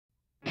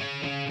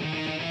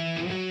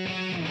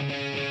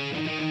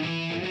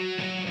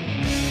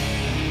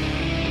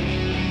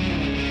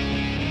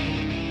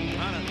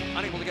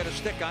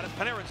stick on it.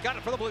 Panarin's got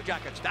it for the Blue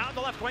Jackets. Down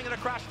the left wing and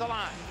across the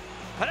line.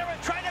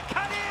 Panarin trying to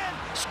cut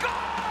in.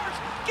 Scores!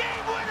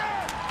 Game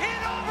winner in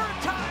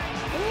overtime.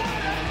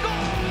 What a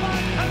goal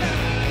by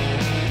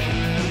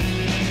Panarin!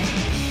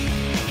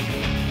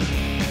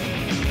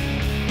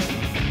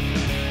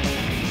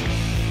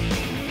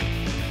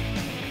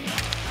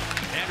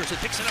 Anderson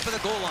picks it up at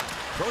the goal line.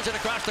 Throws it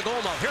across the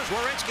goal mouth. Here's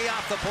Werenski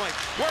off the point.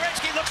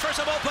 Werenski looks for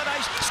some open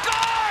ice.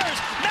 Scores!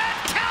 Matt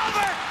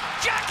Calvert!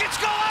 Jackets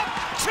go up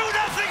 2-0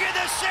 in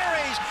this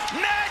series.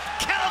 Matt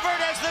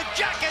Calvert as the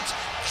Jackets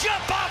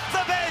jump off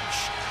the bench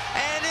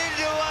and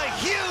into a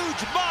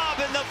huge mob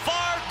in the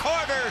far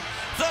corner.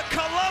 The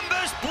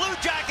Columbus Blue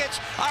Jackets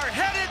are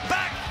headed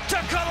back to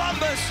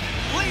Columbus,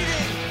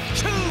 leading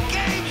 2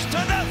 games to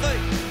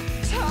nothing.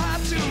 It's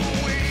hard to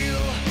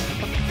wheel.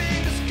 My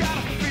fingers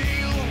gotta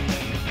feel.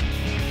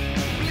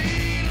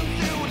 Bleeding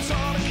through a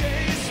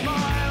tourniquet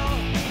smile.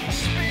 I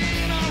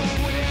spin on a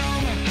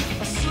whim.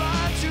 I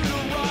slide to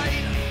the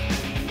right.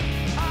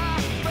 I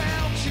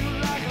felt you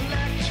like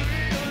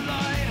electric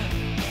light.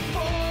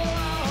 Fall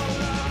out of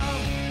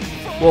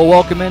love. Well,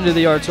 welcome into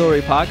the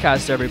Artillery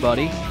Podcast,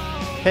 everybody.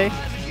 Hey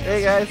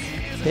guys.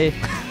 Hey.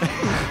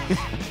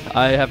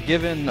 I have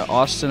given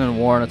Austin and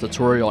Warren a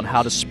tutorial on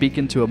how to speak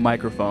into a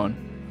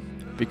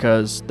microphone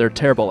because they're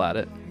terrible at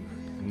it.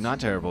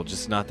 Not terrible,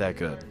 just not that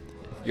good.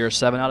 You're a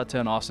 7 out of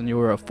 10, Austin. You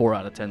were a 4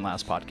 out of 10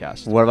 last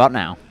podcast. What about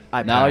now?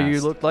 Now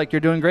you look like you're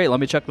doing great. Let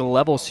me check the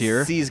levels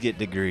here. C's get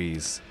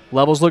degrees.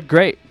 Levels look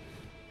great.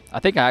 I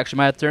think I actually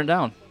might have to turn it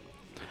down.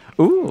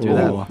 Ooh. Do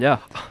that. Yeah.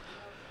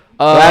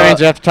 That means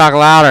you have to talk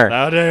louder.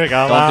 Don't do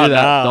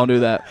that. Don't do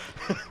that.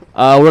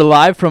 We're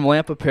live from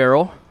Lamp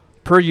Apparel,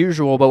 per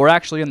usual, but we're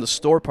actually in the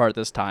store part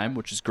this time,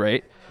 which is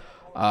great.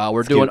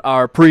 We're doing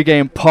our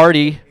pregame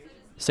party.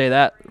 Say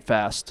that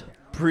fast.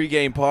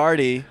 Pre-game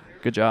party.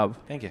 Good job.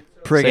 Thank you.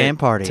 Pre-game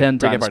party. 10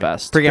 times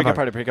fast. Pre-game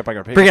party. Pre-game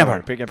party. Pre-game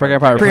party. Pre-game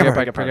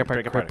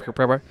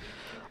party.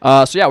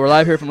 So yeah, we're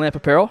live here from Lamp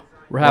Apparel.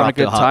 We're having a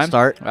good time.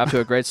 Start. We're off to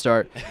a great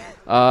start.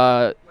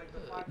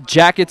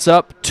 Jackets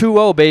up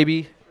 2-0,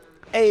 baby.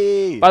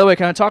 Hey. By the way,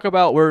 can I talk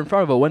about we're in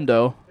front of a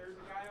window?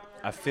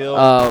 I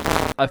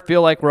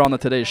feel like we're on the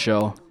Today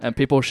Show, and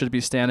people should be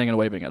standing and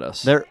waving at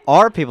us. There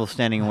are people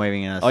standing and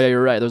waving at us. Oh, yeah,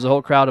 you're right. There's a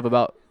whole crowd of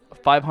about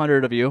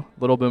 500 of you,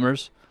 little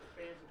boomers.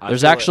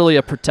 There's actually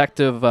a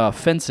protective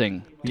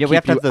fencing. Yeah, we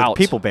have to have the the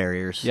people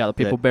barriers. Yeah, the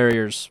people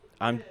barriers.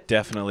 I'm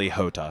definitely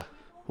Hota.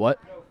 What?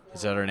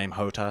 Is that her name,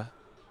 Hota?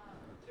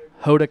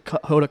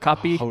 Hoda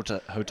copy?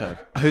 Hota.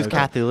 Who's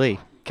Kathy Lee?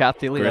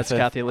 Kathy Lee. That's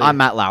Griffith. Kathy Lee. I'm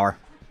Matt Lauer.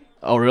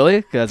 Oh, really?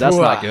 Because that's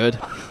not good.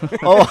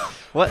 Oh,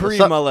 what?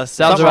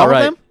 Pre-molestation. Sounds Something about wrong with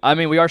right. him? I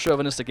mean, we are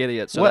chauvinistic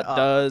idiots, so What? that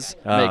does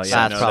Oh, make yeah,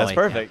 sense. no, Probably. that's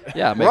perfect.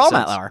 Yeah, makes We're all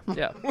sense. Matt Lauer.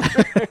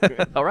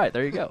 Yeah. All right,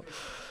 there you go.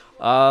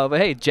 But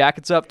hey,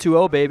 Jackets up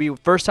 2-0, baby.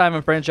 First time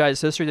in franchise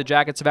history the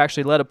Jackets have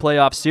actually led a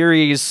playoff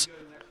series,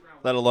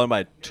 Let alone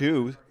by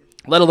 2.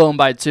 let alone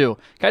by 2.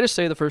 Can I just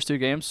say the first 2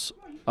 games?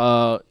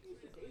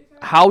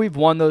 How we've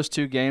won those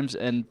 2 games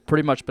and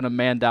pretty much been a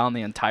man down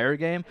the entire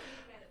game,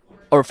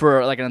 or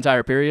for like an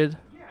entire period,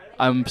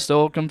 I'm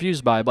still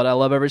confused by, but I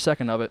love every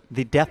second of it.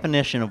 The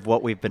definition of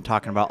what we've been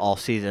talking about all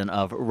season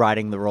of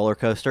riding the roller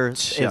coaster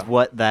Yeah. is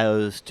what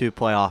those 2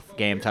 playoff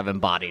games have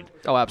embodied.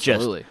 Oh,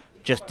 absolutely.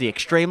 Just the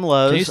extreme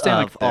lows Can you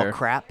stand of, like there? oh,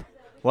 crap.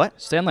 What?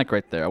 Stand like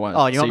right there. I want.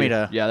 Oh, you see want me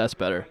your- to- Yeah, that's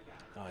better.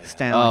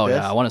 Stand Oh like this?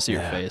 yeah, I want to see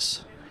your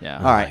face. Yeah.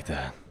 All right. Like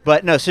that.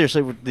 But no,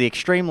 seriously, with the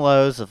extreme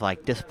lows of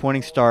like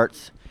disappointing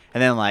starts,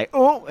 and then like,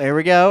 oh, here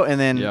we go, and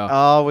then Yeah.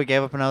 oh, we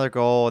gave up another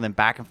goal, and then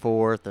back and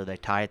forth, or they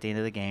tie at the end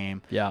of the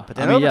game. Yeah. But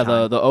I then mean, yeah,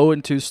 overtime. the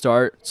 0-2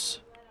 starts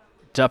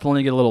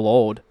definitely get a little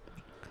old,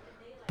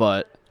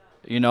 but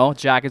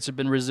Jackets have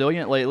been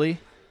resilient lately.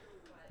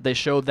 They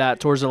showed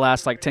that towards the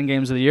last like 10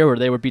 games of the year where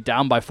they would be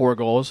down by 4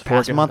 goals.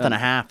 Past month and a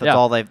half. That's yeah.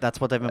 all they've.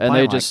 That's what they've been And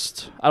playing. they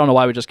just, I don't know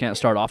why we just can't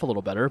start off a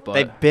little better, but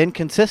they've been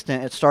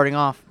consistent at starting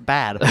off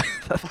bad,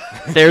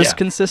 there's Yeah.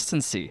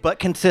 consistency. but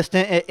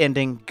consistent at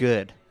ending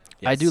good.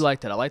 I do Yes. like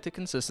that. I like the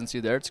consistency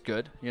there. It's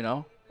good,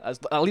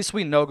 at least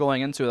we know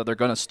going into it that they're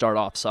going to start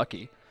off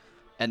sucky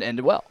and end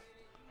well.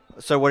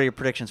 So, what are your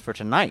predictions for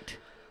tonight?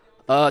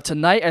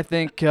 Tonight, I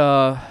think.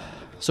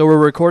 So we're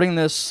recording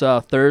this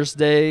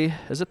Thursday.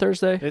 Is it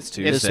Thursday? It's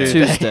It's Tuesday.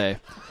 Tuesday.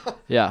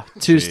 Yeah,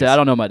 Tuesday. Jeez. I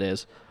don't know my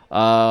days.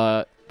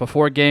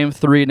 Before Game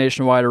 3,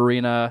 Nationwide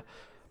Arena.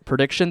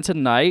 Prediction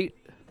tonight: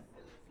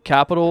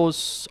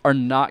 Capitals are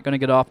not going to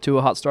get off to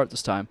a hot start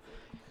this time.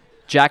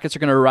 Jackets are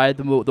going to ride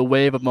the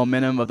wave of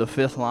momentum of the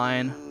 5th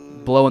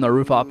line, blowing the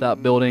roof off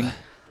that building.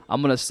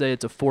 I'm going to say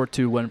it's a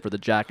 4-2 win for the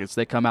Jackets.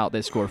 They come out,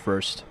 they score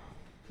first.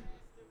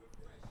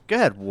 Go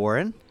ahead,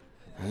 Warren.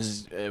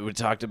 We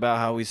talked about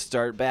how we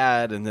start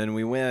bad and then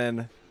we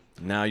win.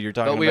 Now you're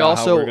talking But we about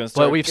how we're also, going to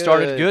start but we've good.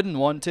 started good and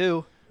won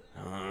too.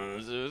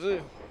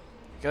 Go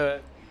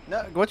ahead.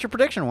 No, what's your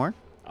prediction, Warren?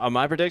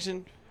 My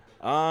prediction?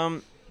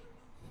 I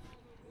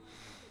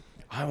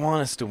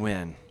want us to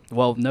win.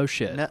 Well, no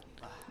shit. No.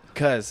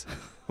 Because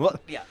Well,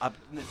 yeah.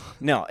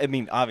 No, I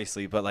mean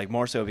obviously, but like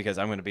more so because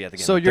I'm going to be at the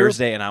game So on you're-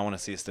 Thursday, and I want to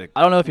see us.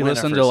 I don't know if you win our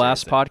listened to the first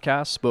last series.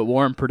 podcast, but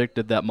Warren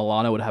predicted that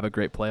Milano would have a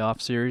great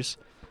playoff series.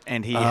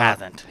 And he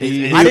hasn't.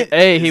 Is I it- didn't,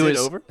 Hey, is he it was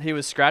over? he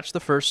was scratched the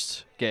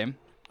first game.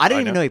 I didn't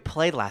I even know. know he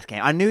played last game.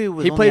 I knew he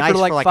was He on played the for ice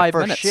like for 5 the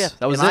first minutes. shift.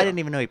 That was and I it. didn't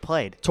even know he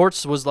played.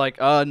 Torts was like,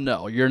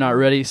 no, you're not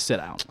ready. Sit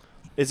down.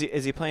 Is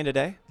he playing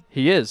today?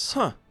 He is.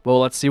 Huh. Well,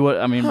 let's see what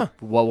I mean. Huh.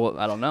 Well,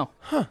 I don't know.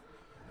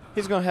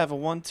 He's going to have a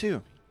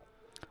 1-2.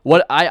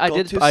 What I Goal,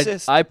 did 2 I,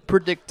 assists. I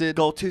predicted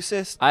Goal, 2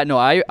 assists.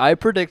 I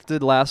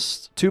predicted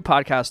last 2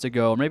 podcasts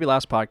ago, or maybe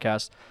last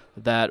podcast,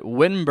 that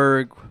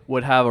Wittenberg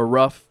would have a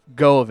rough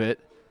go of it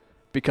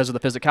because of the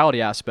physicality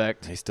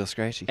aspect, He's still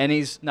scratchy. and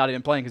he's not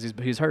even playing because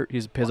he's hurt. He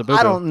has a boo-boo.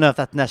 I don't know if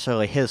that's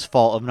necessarily his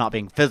fault of not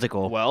being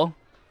physical. Well,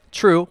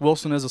 true.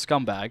 Wilson is a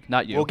scumbag,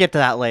 not you. We'll get to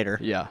that later.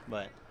 Yeah.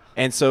 But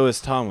And so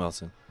is Tom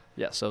Wilson.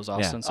 Yeah. So is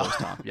Austin. So is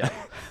Tom. Yeah.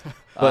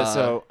 But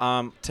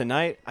so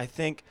tonight, I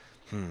think.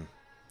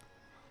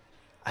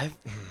 I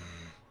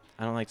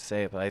don't like to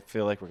say it, but I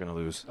feel like we're gonna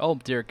lose. Oh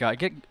dear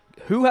God.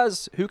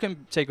 Who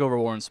can take over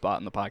Warren's spot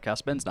in the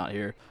podcast? Ben's not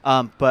here.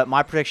 but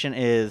my prediction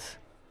is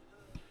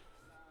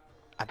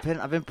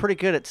I've been pretty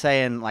good at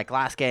saying, like,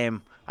 last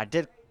game I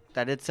did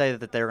say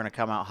that they were going to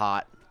come out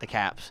hot, the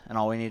Caps, and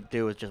all we need to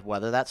do is just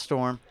weather that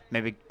storm.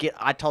 Maybe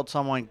I told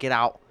someone get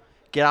out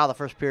of the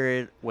first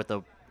period with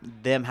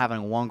them having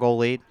a 1-goal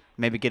lead,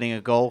 maybe getting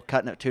a goal,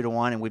 cutting it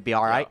 2-1, and we'd be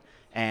all right.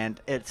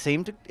 And it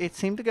seemed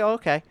to go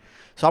okay.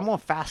 So I'm going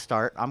fast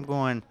start. I'm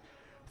going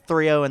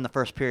 3-0 in the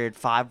first period,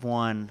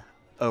 5-1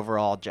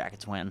 overall.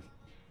 Jackets win.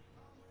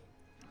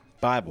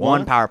 5-1.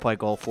 One power play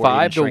goal, 4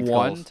 5-1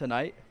 goals.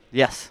 tonight.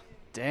 Yes.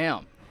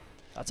 Damn.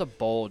 That's a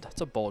bold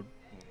bold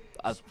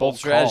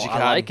strategy, call. I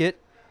Cotton. like it.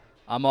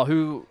 I'm all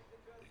who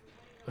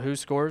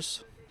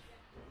scores?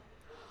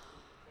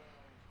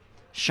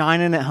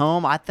 Shining at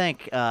home, I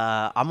think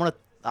I'm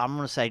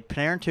gonna say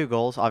Panarin 2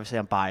 goals. Obviously,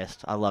 I'm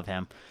biased. I love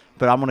him,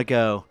 but I'm gonna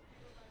go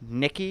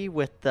Nicky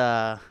with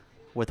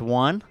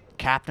 1,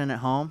 captain at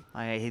home.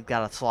 He's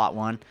got a slot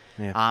 1.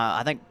 Yeah.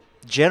 I think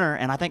Jenner,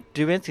 and I think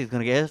Dubinsky's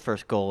gonna get his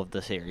first goal of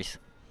the series.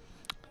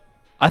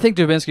 I think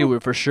Dubinsky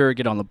would for sure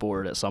get on the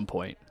board at some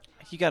point.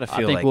 You got to I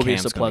feel think like we'll be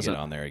Cam's so gonna pleasant.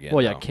 get on there again.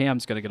 Well, yeah, though.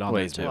 Cam's gonna get on Well,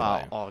 there he's too. been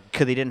Well, playing.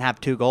 because he didn't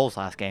have 2 goals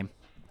last game.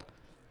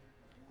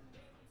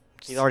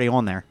 He's already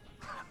on there.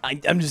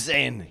 I'm just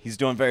saying he's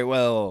doing very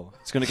well.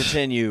 It's going to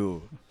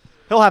continue.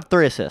 He'll have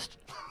 3 assists.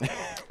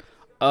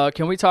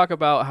 Can we talk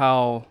about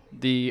how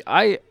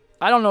I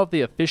don't know if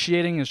the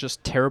officiating is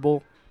just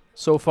terrible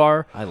so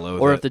far, I loathe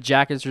or it. if the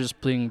Jackets are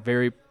just playing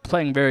very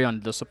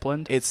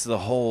undisciplined. It's the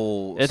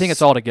whole. I think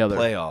it's all together.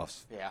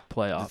 Playoffs. Yeah.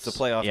 Playoffs. It's the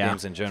playoff Yeah.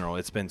 games in general.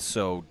 It's been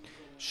so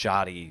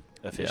shoddy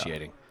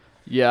officiating.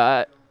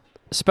 Yeah,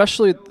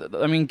 especially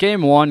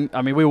game 1.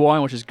 I mean, we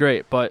won, which is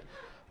great, but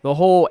the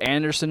whole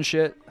Anderson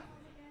shit,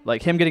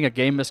 like him getting a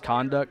game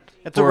misconduct.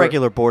 It's a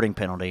regular boarding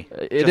penalty.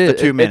 It Just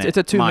is. a 2-minute. It's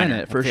a 2 minor.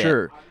 minute for That's it.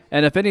 sure.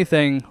 And if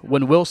anything,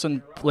 when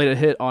Wilson played a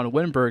hit on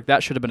Winberg,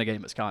 that should have been a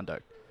game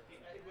misconduct.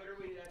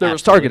 There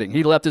was targeting.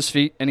 He left his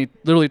feet and he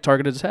literally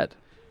targeted his head.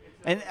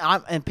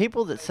 And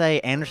people that say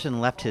Anderson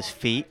left his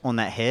feet on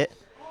that hit,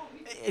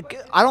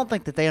 I don't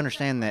think that they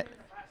understand that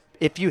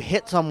if you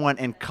hit someone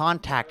and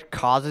contact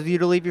causes you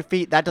to leave your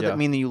feet, that doesn't Yeah.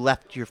 mean that you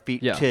left your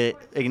feet Yeah. to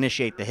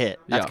initiate the hit.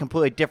 That's Yeah.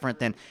 completely different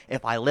than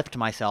if I lift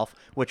myself,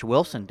 which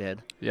Wilson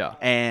did, Yeah.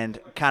 and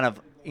kind of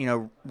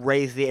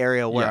raise the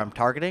area where Yeah. I'm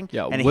targeting.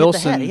 Yeah, and he hit the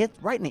Wilson- head. He hit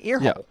right in the ear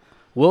Yeah. hole.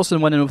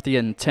 Wilson went in with the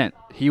intent.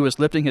 He was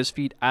lifting his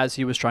feet as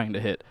he was trying to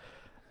hit.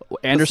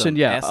 Anderson,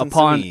 some ass and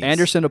upon some ease.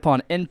 Anderson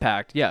upon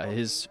impact,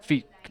 his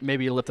feet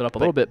maybe lifted up a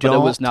little bit, but it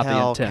don't was not the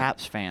tell intent.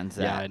 Caps fans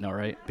that. Yeah, I know,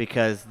 right?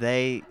 Because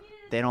they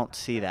don't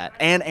see that.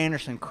 And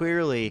Anderson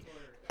clearly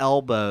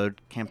elbowed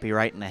Kempe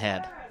right in the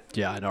head.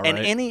 Yeah, I know, And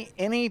right?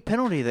 any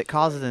penalty that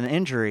causes an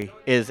injury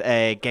is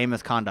a game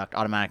misconduct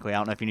automatically. I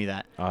don't know if you knew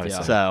that. Obviously.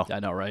 yeah, So, I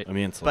know, right? I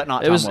mean, it's but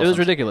not it Tom was Wilson's.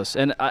 ridiculous,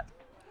 and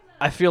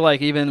I feel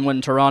like even when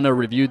Toronto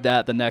reviewed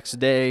that the next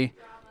day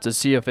to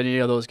see if any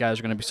of those guys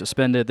are going to be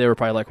suspended, they were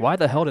probably like, "Why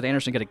the hell did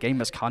Anderson get a game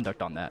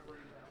misconduct on that?"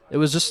 It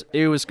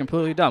was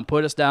completely dumb.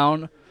 Put us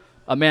down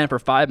a man for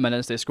 5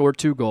 minutes. They scored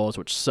 2 goals,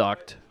 which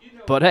sucked.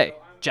 But hey,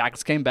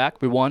 Jackets came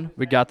back. We won.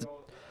 We got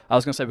I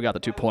was gonna say we got the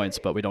 2 points,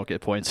 but we don't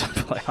get points in the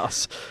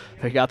playoffs.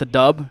 We got the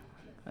dub,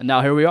 and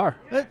now here we are.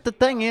 The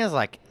thing is,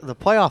 like, the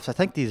playoffs, I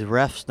think these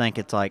refs think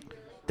it's like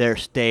their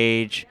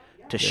stage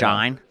to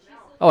shine,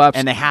 Oh, absolutely.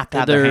 and they have to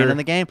have their hand in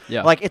the game.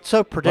 Yeah. Like, it's so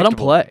Let predictable. them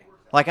play.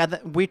 Like,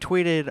 we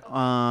tweeted,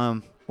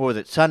 what was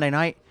it, Sunday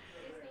night?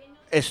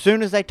 As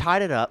soon as they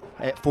tied it up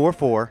at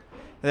 4-4,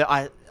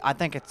 I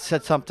think it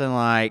said something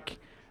like,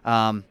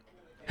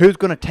 who's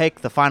going to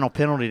take the final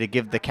penalty to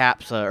give the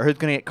Caps, or who's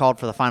going to get called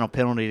for the final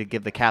penalty to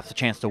give the Caps a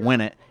chance to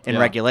win it in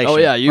Yeah. regulation? Oh,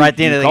 yeah, right at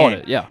the end you of the called game.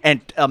 it, yeah.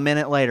 And a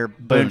minute later,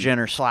 Boone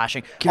Jenner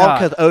slashing.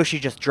 God. All because Oshie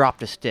just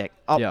dropped his stick.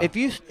 Oh, Yeah. if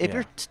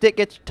your stick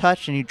gets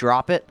touched and you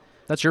drop it,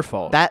 That's your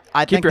fault. That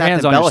I Keep think your that's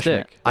hands on your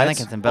embellishment. stick. I think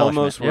That's it's embellishment.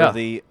 almost Yeah.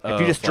 worthy.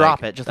 If you just of,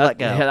 drop like, it, just let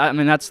go. Yeah, I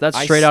mean that's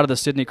I straight s- out of the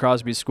Sidney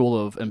Crosby school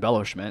of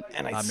embellishment.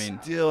 And I mean,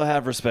 still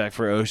have respect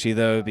for Oshie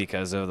though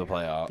because of the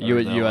playoff. U-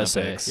 or the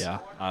USA, Olympics, yeah.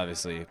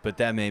 obviously. But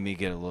that made me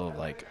get a little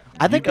like.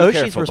 I you think be Oshie's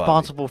careful, Bobby.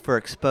 responsible for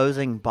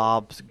exposing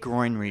Bob's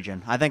groin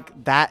region. I think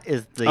that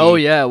is the. oh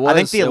yeah, it was, I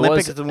think the it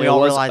Olympics was, is when we it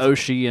all was realized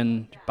Oshie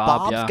and Bob.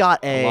 Bob's yeah,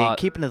 got a a lot.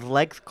 keeping his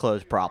legs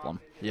closed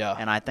problem, Yeah,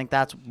 and I think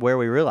that's where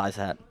we realize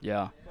that.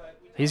 yeah.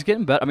 He's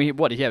getting better. I mean,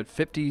 what he had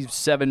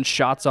 57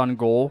 shots on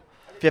goal,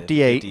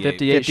 58.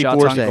 58 shots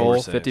 54 on saves. goal,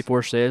 Saves.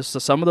 54 saves. So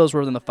some of those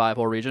were in the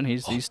 5-hole region. He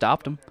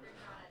stopped him.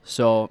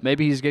 So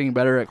maybe he's getting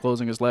better at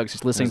closing his legs.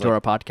 He's listening It to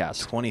was our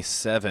podcast.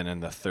 27 in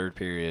the third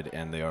period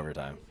and the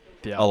overtime.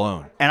 Yeah.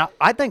 Alone. And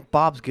I think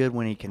Bob's good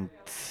when he can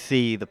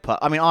see the puck.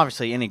 I mean,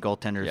 obviously any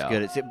goaltender is Yeah.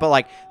 good at it, but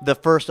like the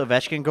first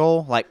Ovechkin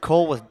goal, like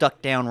Cole was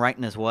ducked down right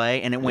in his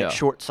way, and it went Yeah.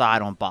 short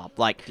side on Bob.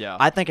 Like Yeah.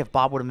 I think if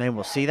Bob would have been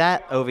able to see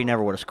that, Ovi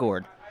never would have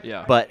scored.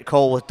 Yeah. But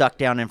Cole was ducked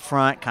down in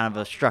front, kind of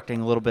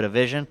obstructing a little bit of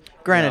vision.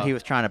 Granted, Yeah. he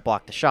was trying to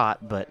block the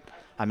shot, but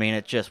I mean,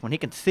 it's just when he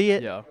can see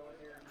it. Yeah.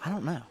 I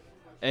don't know.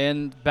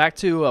 And back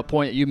to a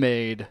point you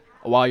made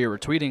while you were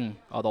tweeting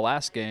the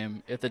last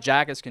game, if the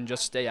Jackets can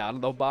just stay out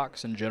of the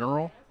box in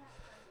general,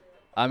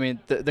 I mean,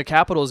 the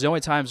Capitals, the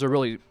only times they're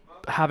really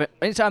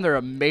anytime they're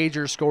a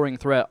major scoring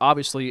threat,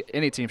 obviously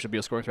any team should be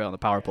a scoring threat on the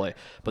power play,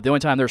 but the only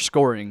time they're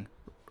scoring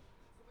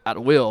at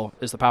will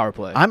is the power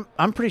play.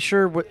 I'm pretty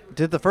sure.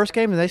 Did the first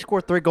game they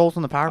scored 3 goals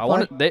on the power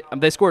play?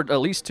 They scored at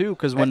least 2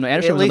 because when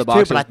Anderson At was in the least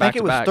box, 2, but I think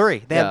it was back-to-back.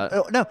 3. They Yeah.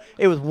 had, no,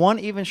 it was 1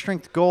 even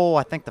strength goal.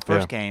 I think the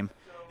first game,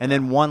 and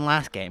then 1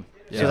 last game.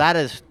 Yeah. So that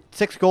is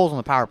 6 goals on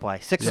the power play,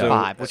 6 Yeah. to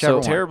 5, whichever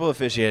one. Terrible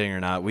officiating or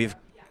not,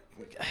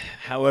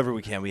 however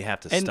we can, we have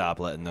to And- stop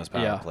letting those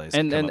power yeah. plays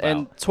And- come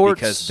and about Torts-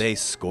 because they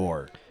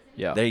score.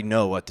 Yeah. They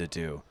know what to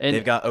do. And-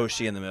 They've got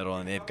Oshie in the middle,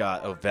 and they've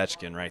got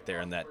Ovechkin right there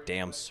in that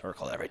damn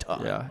circle every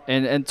time. Yeah,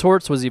 and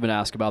Torts was even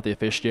asked about the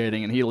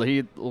officiating, and he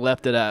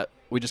left it at,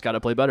 we just got to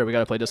play better. We got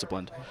to play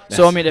disciplined.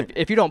 So, I mean,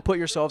 if you don't put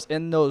yourselves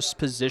in those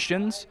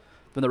positions,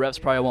 then the refs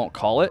probably won't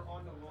call it.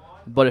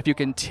 But if you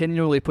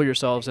continually put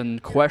yourselves in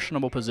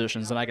questionable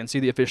positions, then I can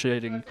see the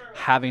officiating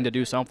having to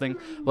do something.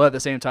 But at the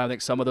same time, I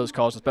think some of those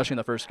calls, especially in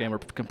the first game, were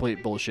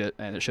complete bullshit,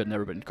 and it should have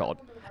never been called.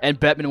 And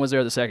Bettman was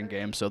there the second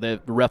game, so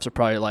the refs are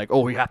probably like,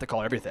 oh, we have to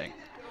call everything.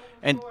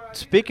 And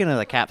speaking of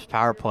the Caps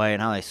power play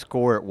and how they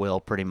score at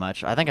will, pretty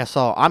much, I think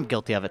I'm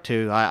guilty of it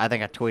too. I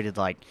think I tweeted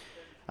like,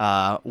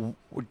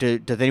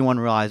 does anyone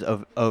realize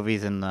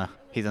Ovi's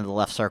he's in the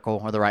left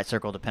circle or the right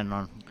circle, depending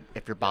on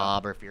if you're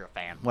Bob or if you're a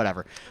fan,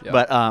 whatever. Yeah.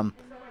 But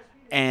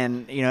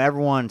and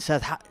everyone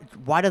says,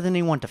 why doesn't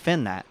anyone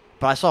defend that?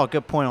 But I saw a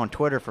good point on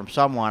Twitter from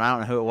someone. I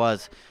don't know who it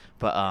was,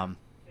 but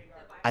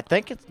I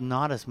think it's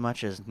not as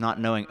much as not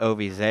knowing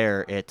Ovi's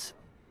there. It's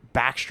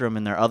Backstrom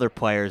and their other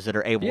players that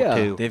are able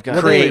to they've got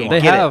create. They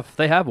and get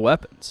it. have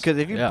weapons. Because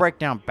if you Yeah. break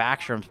down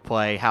Backstrom's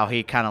play, how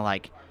he kind of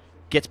like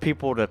gets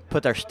people to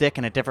put their stick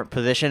in a different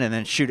position and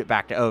then shoot it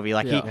back to Ovi,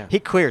 like Yeah. he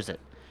clears it,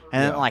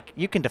 and Yeah. then like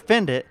you can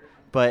defend it,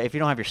 but if you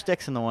don't have your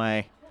sticks in the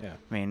way, Yeah.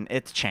 I mean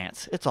it's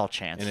chance. It's all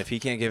chance. And if he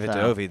can't give it to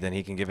So- Ovi, then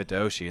he can give it to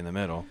Oshie in the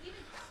middle,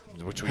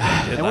 which we did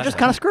and we're last just time.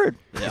 kind of screwed.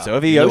 It's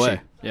Ovi Either Oshie.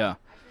 way, yeah.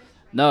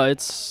 No,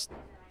 it's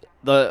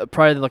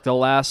probably like the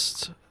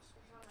last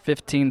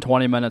 15,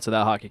 20 minutes of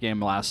that hockey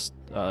game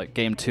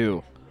game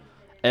 2.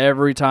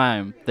 Every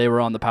time they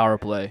were on the power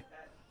play,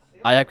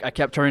 I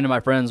kept turning to my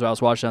friends while I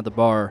was watching at the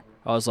bar.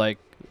 I was like,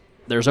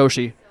 there's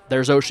Oshie.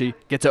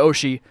 Get to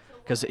Oshie.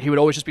 Because he would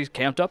always just be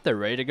camped up there,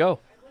 ready to go.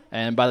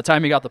 And by the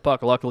time he got the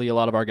puck, luckily a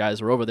lot of our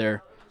guys were over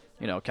there,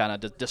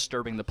 kind of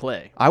disturbing the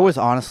play. I was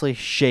honestly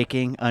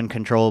shaking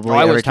uncontrollably Oh,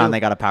 I was every time too. they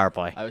got a power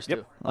play. I was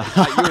too. Like,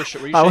 were you I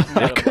shaking was- out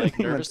I of couldn't like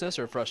even- nervousness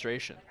or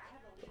frustration?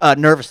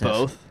 Nervousness.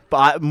 Both?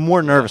 But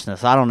more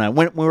nervousness. I don't know.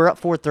 When we were up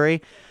 4-3,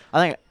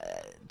 I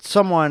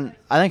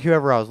think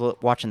whoever I was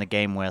watching the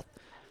game with,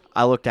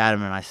 I looked at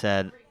him and I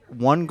said,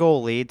 1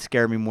 goal lead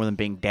scared me more than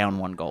being down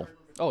 1 goal.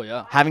 Oh,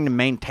 yeah. Having to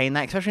maintain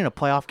that, especially in a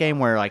playoff game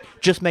where like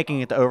just making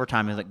it to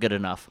overtime isn't good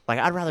enough. Like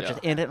I'd rather Yeah. just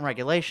end it in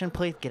regulation,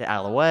 please get it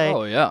out of the way.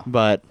 Oh, yeah.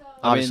 But I mean,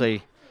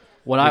 obviously,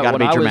 When You gotta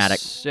be dramatic.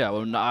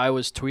 When I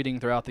was tweeting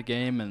throughout the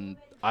game, and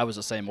I was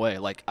the same way.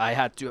 Like I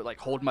had to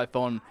hold my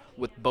phone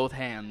with both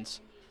hands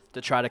to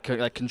try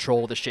to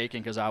control the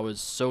shaking because I was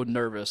so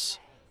nervous.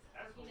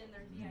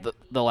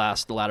 The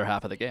latter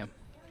half of the game.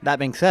 that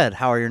being said,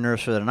 how are your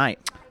nerves for the night?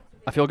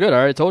 I feel good. I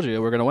already told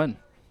you we're gonna win.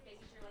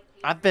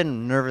 I've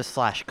been nervous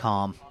 /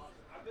 calm.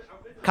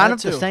 Kind Me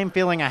of the too. same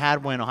feeling I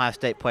had when Ohio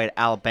State played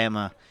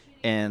Alabama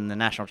in the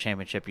national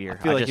championship year.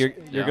 I feel like you're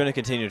yeah. going to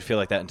continue to feel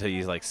like that until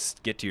you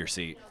get to your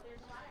seat.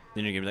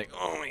 Then you're going to be like,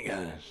 oh my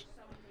gosh.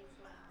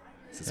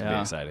 This is going to Yeah.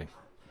 be exciting.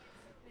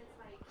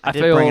 I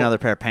did feel- bring another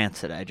pair of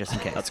pants today, just in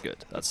case. That's good.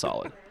 That's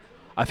solid.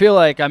 I feel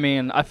like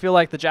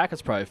the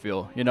Jackets probably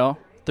feel,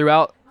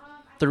 throughout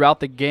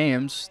the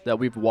games that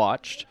we've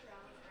watched,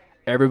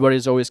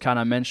 everybody's always kind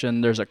of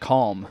mentioned there's a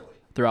calm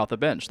throughout the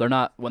bench. They're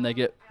not, when they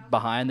get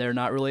behind, they're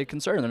not really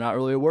concerned. They're not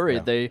really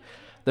worried. Yeah.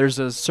 There's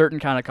a certain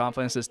kind of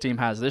confidence this team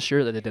has this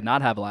year that they did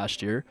not have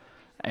last year.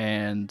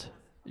 And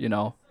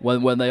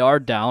when they are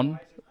down,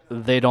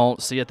 they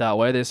don't see it that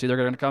way. They see they're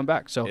going to come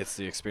back. So It's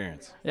the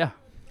experience. yeah,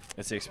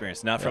 It's the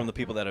experience. Not from the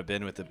people that have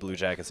been with the Blue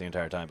Jackets the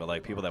entire time, but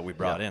like people that we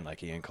brought in,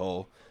 like Ian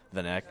Cole,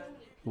 Vanek.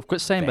 well, quit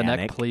saying Vanek,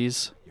 Vanek.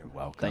 please. You're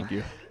welcome. Thank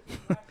you.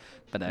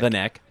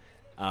 Vanek.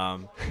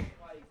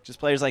 Just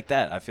players like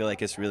that. I feel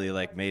like it's really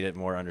like made it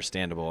more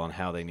understandable on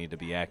how they need to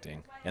be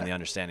acting and the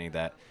understanding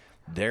that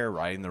they're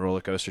riding the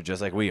roller coaster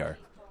just like we are.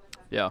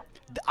 Yeah,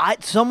 I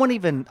don't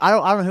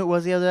know who it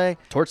was the other day.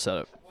 Torch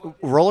said it.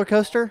 Roller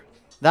coaster.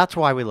 That's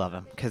why we love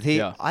him because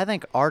Yeah. I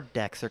think our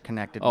decks are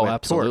connected. Oh, with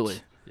absolutely.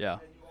 Torts. Yeah,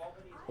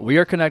 we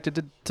are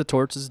connected to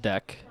Torch's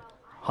deck,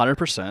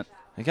 100%.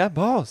 They got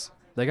balls.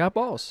 They got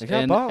balls. They got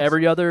and balls.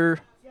 every other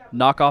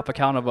knockoff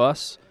account of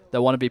us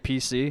that want to be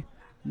PC,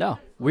 no,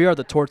 we are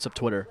the Torts of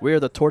Twitter. We are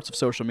the Torts of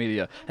social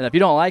media. And if you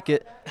don't like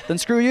it, then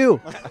screw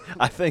you.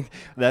 I think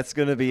that's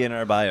going to be in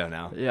our bio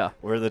now. Yeah.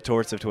 We're the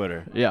torts of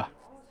Twitter. Yeah.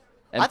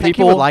 And I think he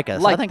people would like us.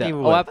 I like think that. he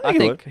Oh, would. I He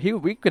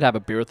think we could have a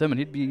beer with him, and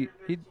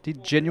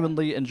he'd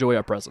genuinely enjoy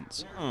our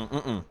presence.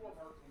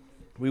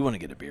 We want to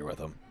get a beer with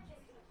them.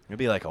 It'd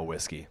be like a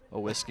whiskey. A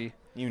whiskey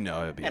You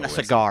know it'd be And a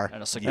whiskey. cigar. and a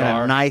And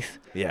cigar, a nice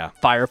Yeah.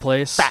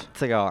 fireplace. fat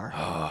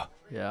cigar.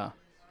 Yeah,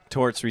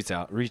 Torts, reach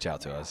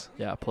out to us.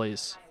 yeah.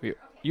 Please,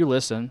 you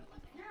listen.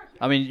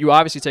 I mean, you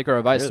obviously take our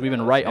advice. Really We've been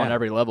does, right on yeah.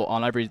 every level,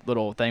 on every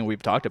little thing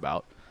we've talked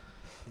about.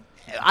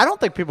 I don't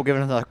think people give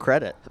us enough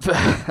credit.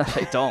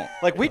 They don't.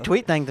 Like we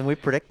tweet things and we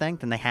predict things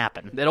and they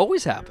happen. It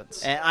always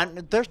happens. And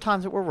there's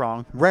times that we're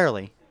wrong,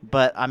 rarely.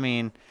 But I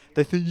mean,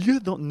 they say you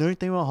guys don't know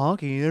anything about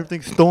hockey.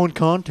 Everything's stolen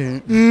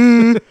content.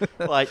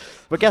 Like,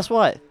 but guess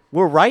what?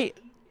 We're right.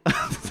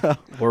 So,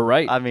 We're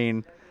right. I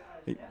mean,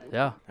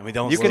 yeah. And we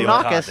don't you can steal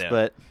knock us, content.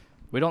 but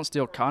We don't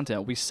steal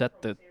content. We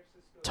set the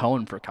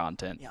tone for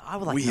content. yeah, I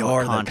would like We to know what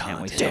are the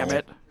content we content. stole. Damn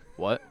it.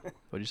 What?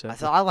 What'd you say? I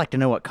said I'd like to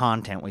know what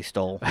content we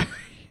stole.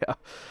 Yeah.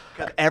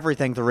 'Cause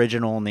everything's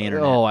original on the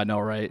internet. Oh, I know,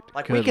 right?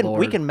 Like Good we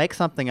Lord. can make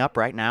something up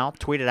right now,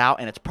 tweet it out,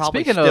 and it's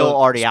probably Speaking still of,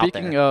 already out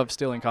Speaking there. of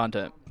stealing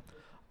content,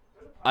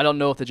 I don't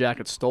know if the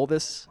Jackets stole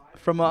this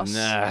from us.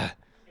 Nah.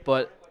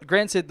 But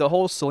granted, the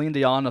whole Celine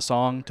Dion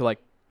song to like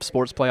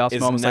sports playoffs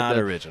It's moments, not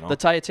like original. The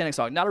Titanic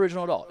song, not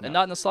original at all, and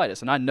not in the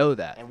slightest. And I know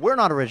that. And we're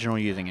not original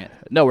using it.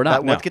 No, we're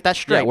not. Let's get that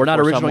straight. Yeah, we're not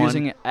before original someone-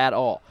 using it at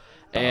all.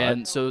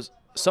 And so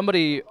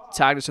somebody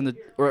tagged us in the,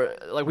 or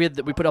like we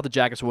put out the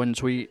Jackets win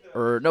tweet,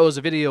 or no, it was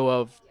a video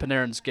of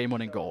Panarin's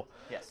game-winning goal.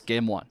 Yes.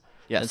 Game one.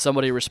 Yes. And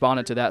somebody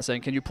responded to that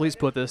saying, "Can you please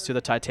put this to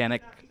the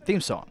Titanic theme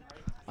song?"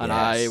 And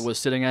I Yes. was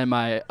sitting in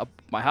my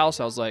house.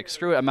 I was like,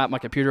 "Screw it! I'm at my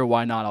computer.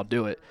 Why not? I'll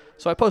do it."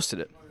 So I posted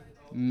it.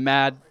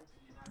 Mad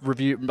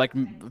review, like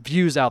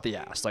views out the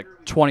ass, like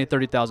 20,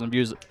 30,000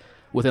 views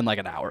within like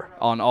an hour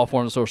on all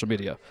forms of social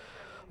media.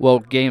 Well,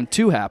 game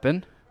two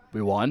happened.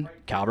 We won.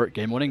 Calvert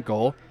game-winning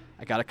goal.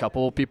 I got a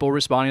couple people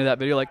responding to that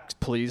video like,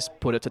 please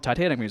put it to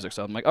Titanic music.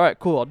 So I'm like, all right,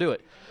 cool, I'll do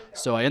it.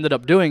 So I ended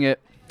up doing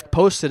it,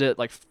 posted it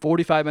like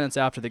 45 minutes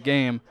after the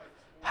game,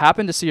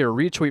 happened to see a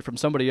retweet from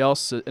somebody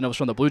else, and it was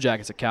from the Blue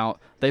Jackets account.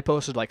 They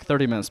posted like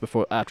 30 minutes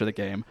after the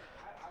game.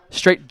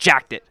 Straight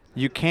jacked it.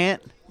 You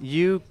can't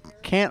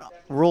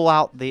rule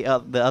out the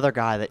other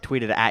guy that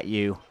tweeted at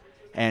you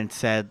and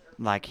said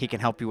like he can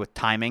help you with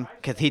timing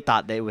because he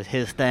thought that it was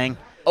his thing.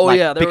 Oh, Like,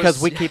 yeah, there because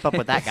was- we keep up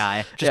with that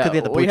guy just Yeah, because he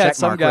had the we blue had check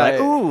some mark. We're like,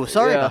 guy- ooh,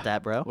 sorry yeah. about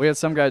that, bro. We had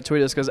some guy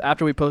tweet us because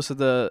after we posted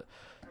the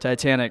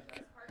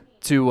Titanic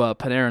to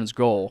Panarin's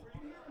goal,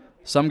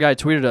 some guy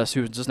tweeted us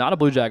who's just not a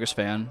Blue Jackets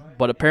fan,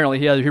 but apparently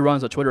he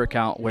runs a Twitter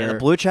account Yeah, where the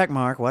blue check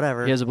mark,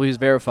 whatever. he's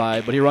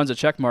verified, but he runs a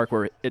check mark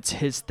where it's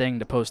his thing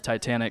to post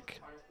Titanic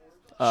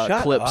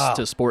Shut clips up.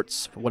 to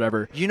sports,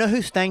 whatever. Do you know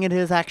whose thing it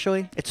is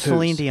actually? It's Whose?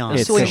 Celine Dion.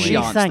 It's Celine She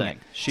Dion's sang thing. it.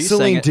 She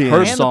Celine sang it. Dion. Her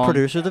And song. the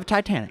producers of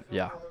Titanic.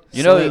 Yeah.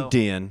 You know.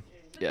 Dion.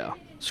 Yeah.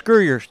 Screw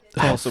your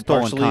Also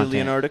stolen partially content.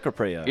 Leonardo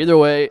DiCaprio. Either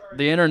way,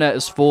 the internet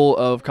is full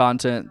of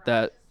content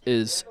that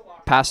is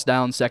passed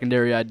down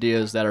secondary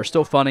ideas that are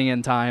still funny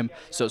in time.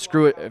 So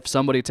screw it. If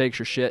somebody takes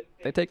your shit,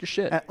 they take your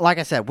shit. Like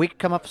I said, we could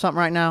come up with something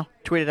right now,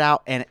 tweet it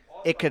out, and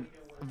it could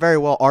very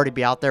well already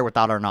be out there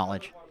without our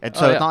knowledge. And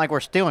so Oh, yeah. it's not like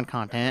we're stealing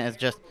content. It's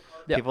just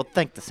Yeah. people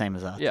think the same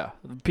as us. Yeah,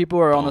 people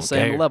are on the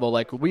same care. level.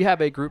 Like we have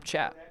a group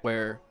chat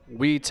where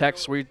we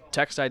text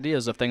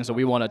ideas of things that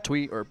we want to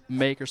tweet or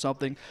make or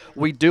something.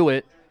 We do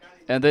it,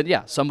 and then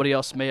somebody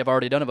else may have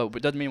already done it, but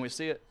it doesn't mean we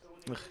see it.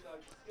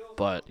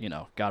 But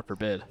God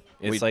forbid.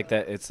 It's like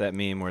that. It's that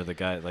meme where the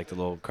guy, like the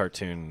little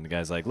cartoon, the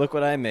guy's like, "Look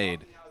what I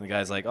made." And the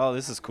guy's like, "Oh,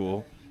 this is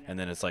cool." And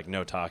then it's like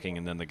no talking,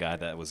 and then the guy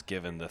that was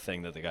given the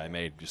thing that the guy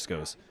made just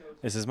goes,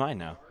 "This is mine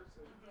now.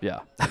 Yeah,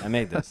 I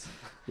made this."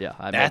 yeah.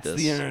 I That's made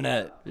this. the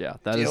internet. Yeah,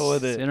 that is Deal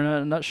with it. the internet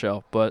in a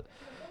nutshell. But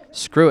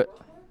screw it.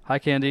 Hi,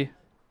 Candy.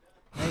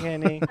 Hey,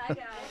 Kenny.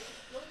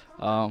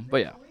 But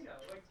yeah,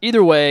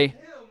 either way,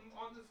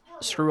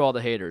 screw all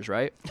the haters,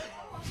 right?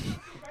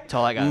 That's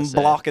all I gotta say.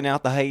 Blocking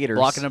out the haters.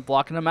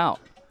 blocking them out.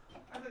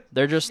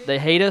 They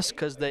hate us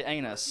because they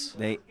ain't us.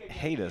 They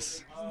hate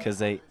us because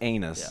they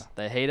ain't us. Yeah,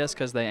 they hate us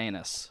because they ain't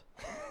us.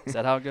 Is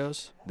that how it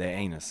goes? They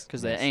ain't us.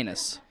 Because they ain't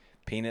us.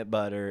 peanut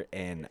butter,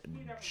 and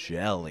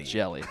jelly.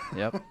 Jelly.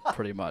 Yep,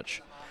 pretty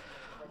much.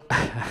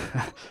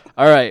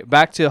 All right,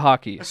 back to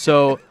hockey.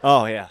 So,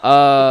 Oh,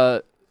 yeah.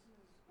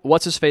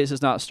 what's his face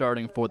is not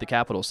starting for the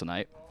Capitals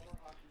tonight.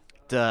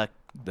 The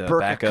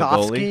backup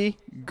goalie.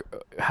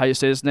 Burakovsky. How you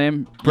say his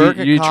name?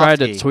 You tried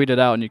to Burakovsky. tweet it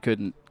out and you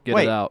couldn't get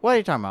Wait, it out. what are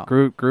you talking about?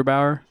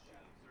 Grubauer?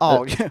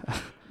 Oh,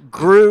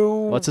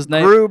 Gru. What's his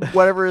name? Grub,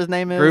 whatever his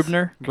name is.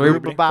 Grubner?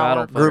 Grubauer. I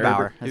don't fucking Grubauer.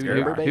 know. It's Who,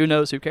 Grubauer. who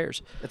knows? Who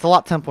cares? It's a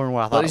lot simpler than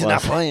what I thought he's it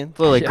was. not playing. It's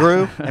literally Yeah.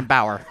 Gru and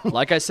Bauer.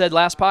 Like I said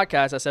last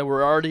podcast, I said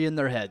we're already in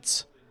their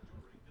heads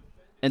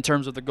in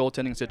terms of the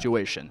goaltending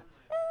situation.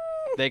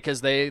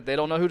 Because they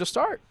don't know who to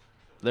start.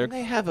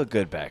 They have a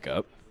good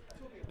backup,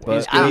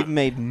 but out. we've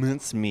made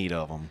mincemeat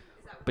of them.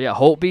 But yeah,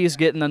 Holtby's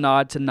getting the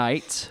nod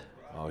tonight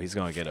Oh, he's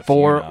going to get a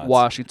for few nods.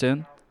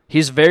 Washington.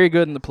 He's very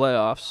good in the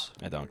playoffs,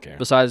 I don't care.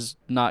 besides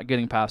not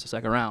getting past the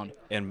second round.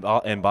 And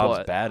Bob's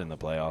But- bad in the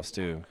playoffs,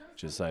 too.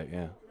 Just like,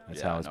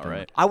 that's how it's I been. know,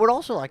 right? I would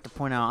also like to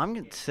point out, I'm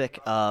getting sick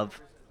of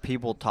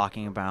people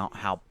talking about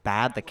how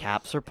bad the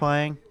Caps are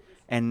playing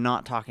and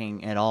not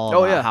talking at all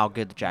Oh, about yeah. how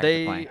good the Jackets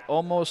are playing. They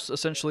almost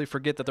essentially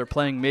forget that they're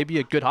playing maybe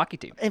a good hockey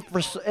team. And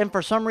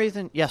for some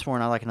reason, yes,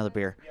 Warren, I like another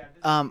beer.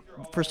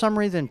 For some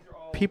reason,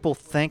 people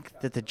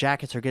think that the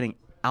Jackets are getting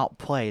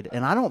outplayed,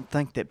 and I don't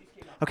think that.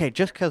 Okay,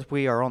 just because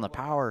we are on the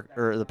power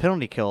or the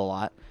penalty kill a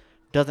lot,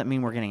 doesn't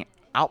mean we're getting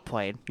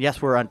outplayed.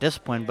 Yes, we're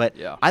undisciplined, but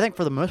Yeah. I think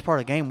for the most part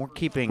of the game, we're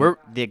keeping We're-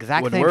 the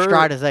exact when same we're-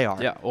 stride as they are.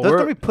 yeah, well, There's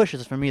we're- going to be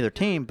pushes from either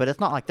team, but it's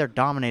not like they're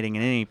dominating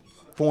in any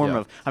form Yeah.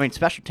 of. I mean,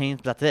 special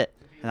teams, that's it.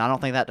 And I don't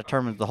think that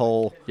determines the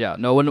whole. Yeah,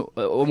 no.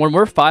 When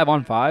we're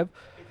 5-on-5,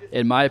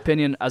 in my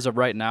opinion, as of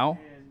right now,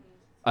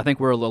 I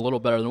think we're a little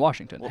better than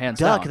Washington, hands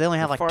Duh, down. 'cause they only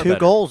have We're like far 2 better.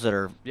 goals that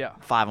are Yeah.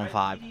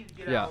 5-on-5.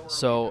 Yeah.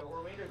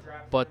 So,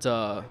 but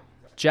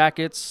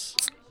Jackets,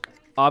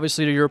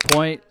 obviously, to your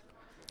point,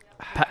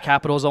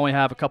 Capitals only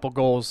have a couple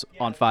goals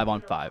on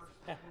 5-on-5,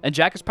 and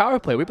Jackets power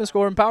play. We've been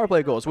scoring power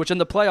play goals, which in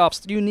the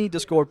playoffs you need to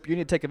score. You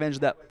need to take advantage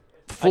of that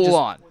full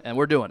on, and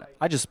we're doing it.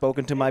 I just spoke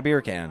into my beer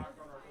can.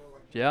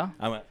 Yeah.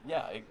 I went,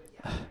 yeah. You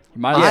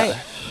might as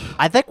well.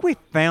 I think we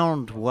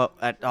found what.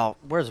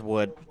 Where's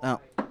Wood? Oh,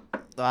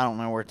 I don't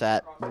know where it's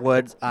at.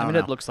 Wood. I I don't mean, know.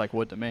 it looks like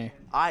wood to me.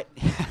 I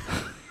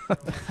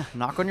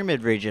knock on your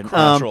mid region.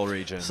 Cultural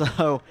region.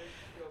 So,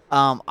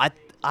 I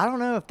don't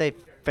know if they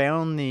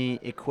found the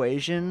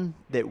equation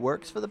that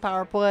works for the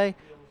power play,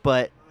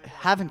 but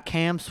having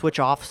Cam switch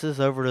offices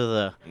over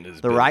to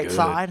It's the been right good.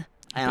 side,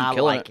 and Been I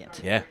killing like it.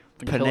 it. Yeah.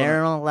 Been killing it.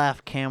 Panarin on the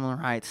left, Cam on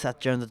the right, Seth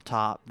Jones at the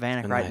top,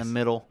 Vanek right in the Nice.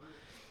 middle,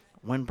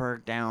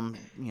 Winberg down,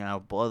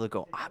 below the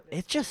goal.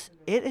 It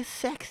is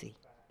sexy.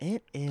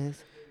 It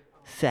is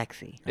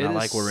sexy. And I It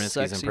like is Werenski's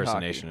sexy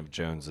impersonation of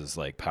Jones's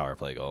like power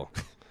play goal.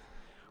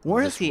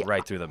 Where's Just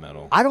right through the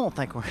middle. I don't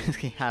think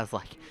Werenski has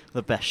like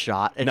the best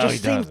shot. It No, just he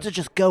seems doesn't. to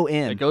just go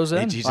in. It goes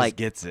in. He just like-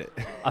 gets it.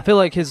 I feel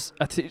like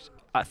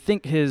I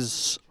think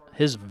his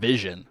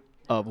vision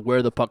of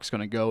where the puck's going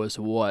to go is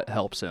what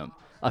helps him.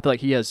 I feel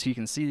like he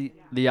can see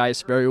the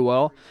ice very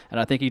well, and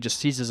I think he just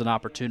seizes an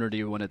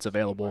opportunity when it's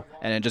available,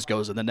 and it just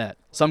goes in the net.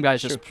 Some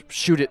guys just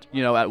shoot it,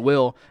 at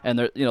will, and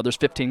there's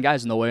 15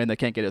 guys in the way, and they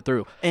can't get it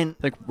through. And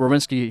I think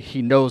Werenski,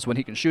 he knows when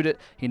he can shoot it.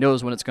 He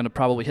knows when it's going to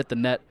probably hit the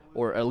net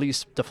or at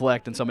least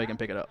deflect, and somebody can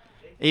pick it up.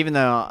 even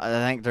though I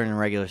think during the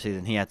regular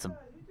season he had some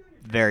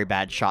very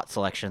bad shot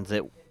selections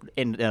that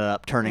ended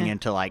up turning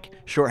into like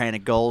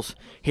shorthanded goals,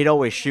 he'd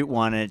always shoot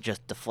one and it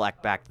just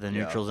deflect back to the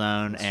neutral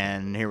zone,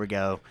 and here we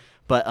go.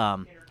 But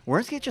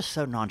Werenski is just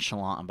so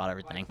nonchalant about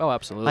everything. Oh,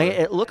 absolutely. Like,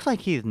 it looks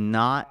like he's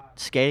not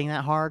skating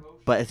that hard,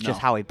 but it's just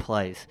No. how he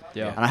plays.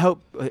 Yeah. And I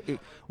hope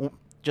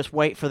just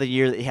wait for the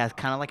year that he has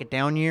kind of like a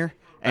down year,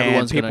 and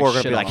Everyone's people gonna are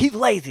going to shit be on like, him. he's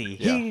lazy.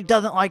 Yeah. He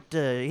doesn't like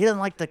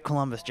the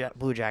Columbus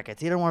Blue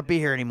Jackets. He doesn't want to be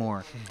here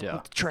anymore. Yeah.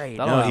 Wants to trade.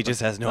 That'll No, he happen.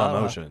 just has no That'll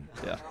emotion.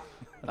 Yeah.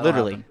 That'll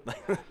Literally.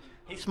 happen.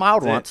 He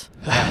smiled That's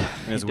once.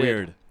 And it's He did.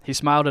 weird. He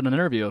smiled in an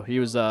interview. He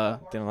was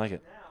Didn't like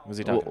it. What was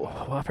he talking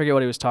about? I forget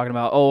what he was talking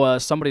about. Oh,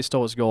 somebody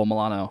stole his goal,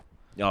 Milano.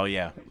 Oh,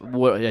 yeah.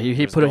 Yeah,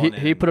 he was put it. going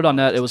He in, put it on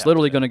net. It just was tapped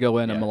literally it going to in. go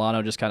in, and Yeah.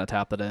 Milano just kind of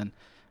tapped it in.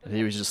 And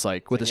he was just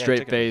like, with a yeah, straight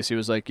took it. face, he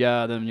was like,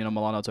 "Yeah." Then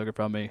Milano took it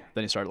from me.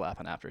 Then he started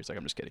laughing after. He's like,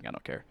 "I'm just kidding. I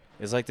don't care."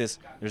 It's like this.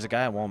 There's a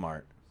guy at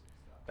Walmart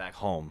back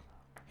home.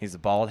 He's a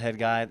bald head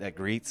guy that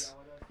greets.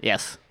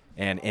 Yes.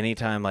 And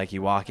anytime like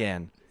you walk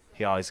in,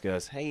 he always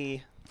goes,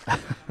 "Hey."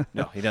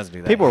 No, he doesn't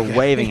do that. People are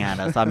waving at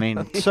us. I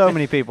mean, so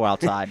many people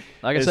outside.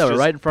 Like I It's said, we're just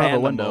right in front of a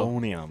window.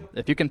 pandemonium.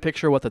 If you can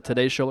picture what the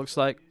Today Show looks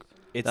like,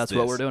 It's that's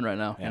what this. we're doing right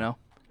now. Yeah. You know.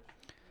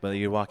 But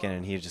you walk in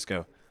and he'd just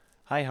go,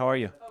 "Hi, how are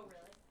you?"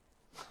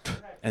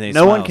 And then he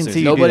No one smiles can as see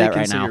he- you do Nobody that can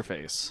right see now. your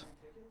face.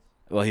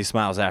 Well, he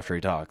smiles after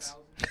he talks.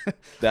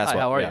 That's Hi,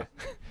 what, how are yeah. you?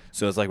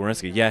 So it's like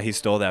Werenski. Yeah, he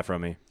stole that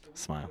from me.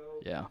 Smile.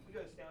 Yeah.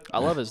 I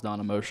love his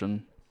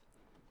non-emotion.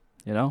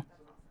 Gotta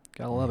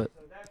love it.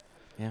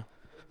 Yeah.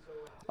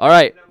 All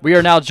right, we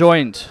are now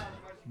joined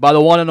by the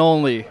one and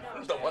only,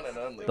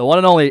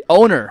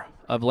 owner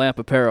of Lamp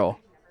Apparel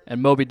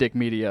and Moby Dick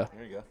Media.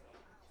 There you go.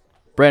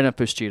 Brandon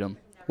Fish Cheatham.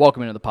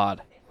 Welcome into the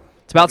pod.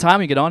 It's about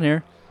time you get on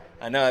here.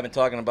 I know I've been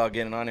talking about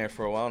getting on here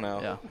for a while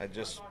now. Yeah. I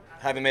just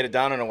haven't made it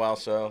down in a while,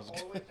 so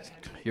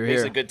You're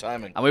it's here. a good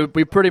timing. I mean,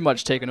 we pretty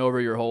much taken over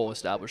your whole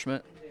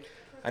establishment.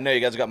 I know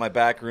you guys got my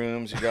back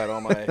rooms, you got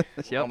all my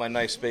Yep. all my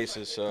nice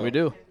spaces. So We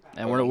do,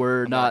 and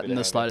we're I'm not happy to in the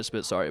have it. slightest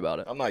bit sorry about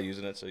it. I'm not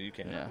using it, so you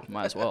can. Yeah,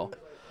 might as well.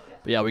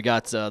 But yeah, we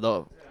got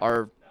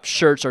our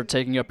shirts are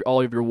taking up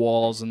all of your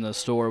walls in the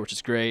store, which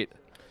is great.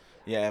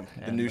 Yeah,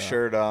 the And, new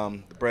shirt,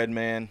 the Bread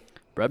Man.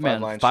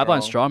 Breadman, Five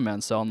Line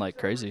Strongman selling like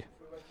crazy.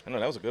 I know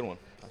that was a good one.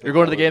 I think You're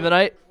going to that the game was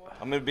tonight?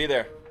 I'm gonna be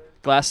there.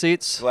 Glass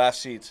seats. Glass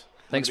seats.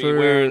 I'm Thanks gonna be for-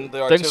 wearing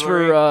the thanks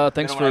for, artillery.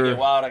 thanks Then when I for- get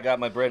wild, I got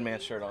my Bread Man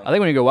shirt on. I think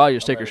when you go wild, you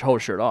just take your ready. whole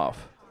shirt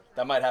off.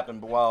 That might happen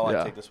while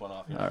Yeah. I take this one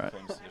off. All right.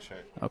 Clings to the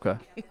shirt. Okay,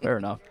 fair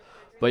enough.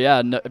 But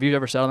yeah, no, have you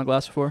ever sat on the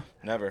glass before?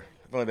 Never.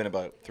 I've only been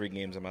about 3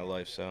 games in my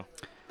life, so.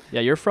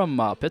 Yeah, you're from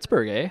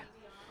Pittsburgh, eh?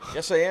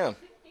 Yes, I am.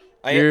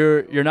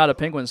 You're not a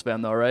Penguins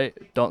fan though, right?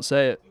 Don't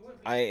say it.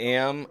 I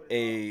am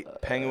a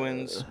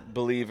Penguins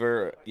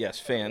believer, yes,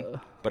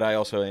 fan, but I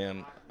also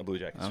am a Blue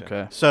Jackets fan.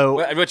 Okay.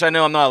 So Which I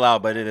know I'm not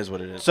allowed, but it is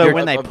what it is. So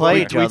when they A play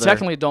believer. each We other,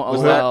 technically don't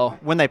Was allow.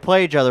 when they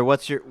play each other,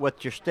 what's your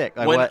stick?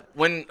 Like what?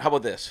 How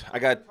about this? I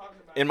got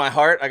in my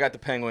heart, I got the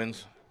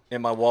Penguins.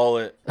 In my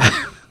wallet,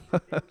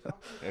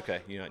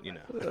 okay, you know.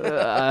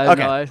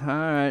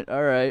 Okay.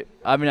 All right.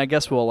 I mean, I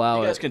guess we'll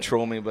allow You guys it.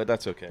 control me, but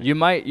that's okay. You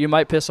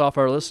might piss off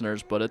our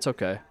listeners, but it's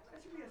okay.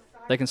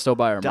 They can still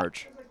buy our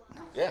merch.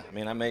 Yeah, I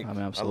mean, I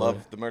absolutely.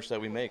 love the merch that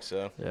we make.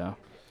 So, Yeah.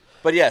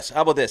 but yes,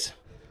 how about this?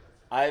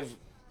 I've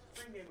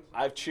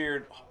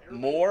cheered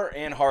more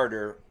and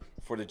harder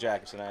for the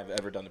Jackets than I've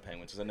ever done the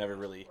Penguins, because I never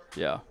really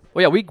Yeah.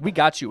 Well, yeah, we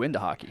got you into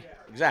hockey.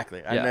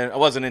 exactly. Yeah. I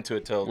wasn't into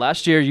it till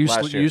Last year, you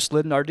Last year. you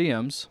slid in our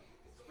DMs.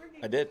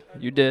 I did.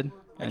 You did.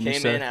 I And you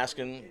came said in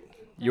asking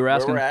you were where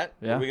asking. we're at,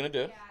 Yeah. what we're gonna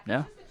do,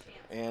 Yeah.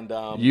 and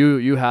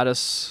You had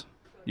us.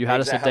 You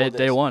had us at exactly how it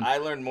day is. one. I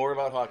learned more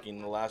about hockey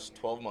in the last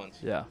 12 months.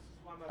 Yeah.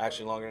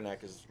 Actually, longer than that,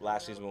 because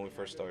last season when we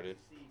first started,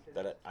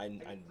 that I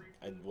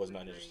was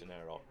not interested in that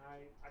at all.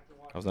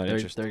 I was not There-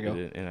 interested there you go.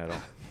 in it at all.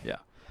 Yeah.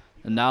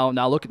 And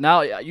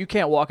now you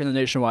can't walk in the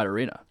Nationwide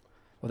Arena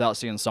without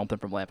seeing something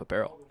from Lamp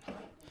Apparel.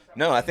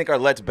 No, I think our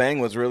Let's Bang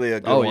was really a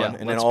good Oh, yeah, one,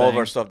 and then Let's all of Bang.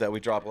 our stuff that we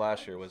dropped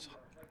last year was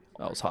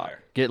That was hot. Fire.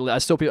 Get Lit.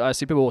 I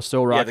see people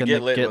still yeah. rocking The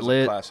Get Lit was a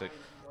Lit. classic.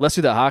 Let's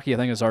Do That Hockey. I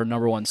think is our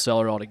 #1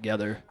 seller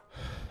altogether.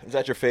 Is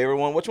that your favorite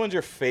one? Which one's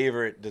your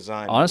favorite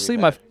design? that Honestly,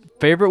 we've my had?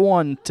 favorite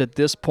one to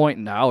this point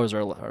now is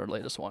our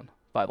latest one.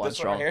 5 Line This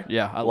one Strong. right here?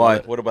 Yeah, I Why?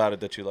 love it. What about it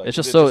that you like? It's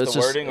Is just it so. the It's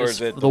just wording, or it's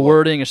is it the look?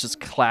 wording. It's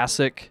just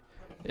classic.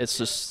 It's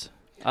just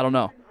I don't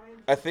know.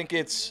 I think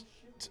it's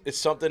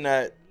something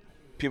that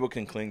people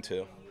can cling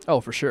to. Oh,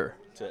 for sure.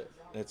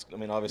 It's. I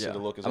mean, obviously Yeah. the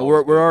look is. I mean,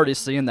 always we're good, already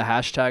seeing the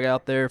hashtag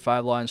out there.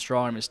 5 Line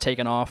Strong. I mean, it's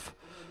taken off.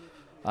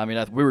 I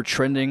mean, we were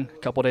trending a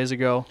couple days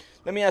ago.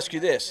 Let me ask you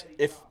this: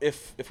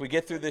 if we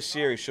get through this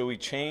series, should we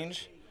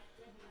change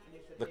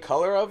the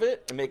color of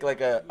it and make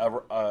like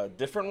a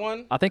different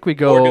one, I think we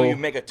go. or do you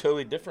make a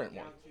totally different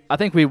one I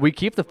think we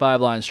keep the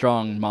 5 Line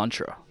Strong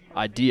mantra,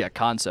 idea,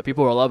 concept.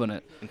 People are loving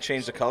it. and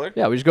change the color?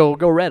 Yeah, we just go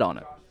red on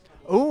it.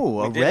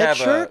 Ooh, a We did red have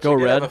shirt? Go we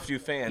did red. Have a few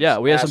fans. Yeah,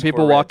 we had some ask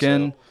people for red, walk so-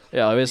 in.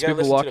 Yeah, we had some gotta people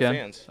listen walk to the in.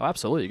 fans. Oh,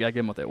 absolutely, you gotta give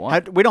them what they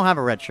want. We don't have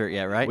a red shirt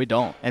yet, right? We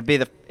don't. It'd be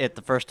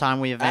the first time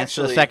we advance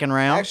to the Actually- second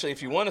round. Actually,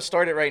 if you want to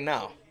start it right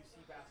now,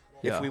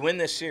 Yeah. if we win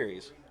this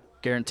series,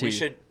 Guaranteed. we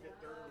should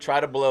try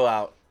to blow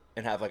out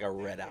and have like a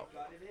red out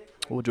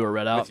We'll do a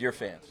red out. with your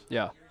fans.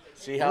 Yeah,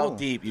 See how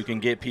deep you can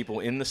get people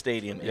in the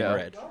stadium in Yeah.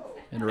 red.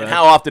 in red. And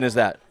how often is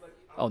that?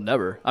 Oh,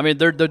 never. I mean,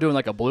 they're doing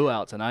like a blue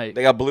out tonight.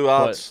 They got blue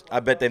outs. I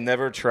bet they've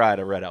never tried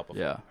a red out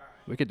before. Yeah,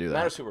 we could do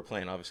Matters that. who we're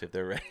playing, obviously, if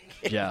they're red.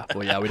 Yeah.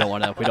 Well, yeah, we don't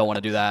want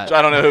to do that. So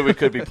I don't know who we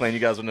could be playing. You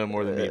guys will know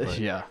more than me. But.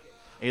 Yeah.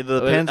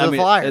 Either the Pens I or the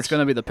mean, Flyers. It's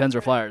gonna be the Pens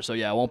or Flyers. So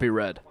yeah, it won't be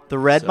red. the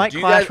red might Do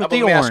you clash guys, with let the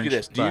me orange. ask you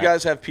this: Do you but-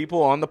 guys have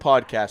people on the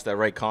podcast that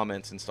write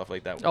comments and stuff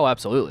like that? Oh,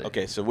 absolutely.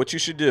 Okay, so what you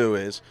should do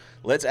is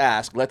let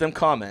them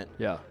comment.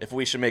 Yeah. If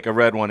we should make a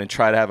red one and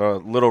try to have a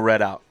little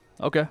red out.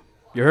 Okay.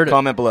 You heard it.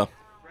 Comment below.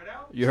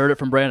 You heard it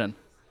from Brandon.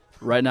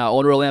 Right now,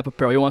 owner of Lamp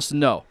Apparel. He wants to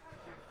know: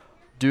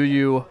 do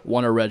you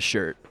want a red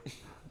shirt?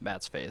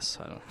 Matt's face.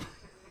 I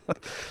don't.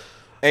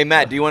 Hey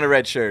Matt, do you want a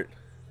red shirt?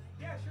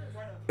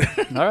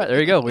 All right, there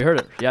you go. We heard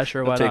it. Yeah,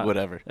 sure. Why I'll take not?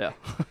 whatever. Yeah.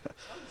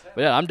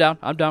 But yeah, I'm down.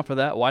 I'm down for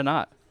that. Why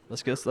not?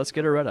 Let's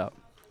get a red out.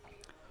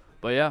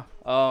 But yeah.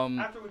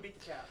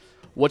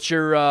 What's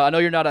your? I know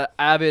you're not an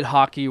avid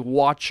hockey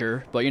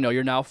watcher, but you know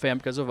you're now a fan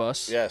because of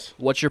us. Yes.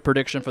 What's your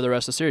prediction for the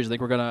rest of the series? You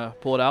think we're gonna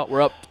pull it out?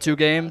 We're up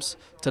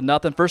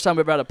 2-0. First time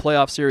we've had a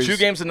playoff series.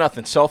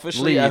 2-0.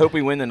 Selfishly, I Lead. hope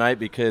we win tonight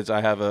because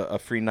I have a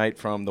free night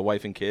from the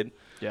wife and kid.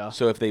 Yeah.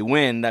 So if they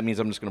win, that means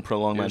I'm just going to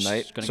prolong You're my just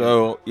night. gonna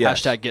So get,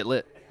 yes, hashtag get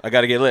lit. I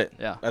got to get lit.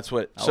 Yeah. That's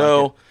what. I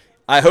So like it.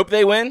 I hope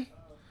they win.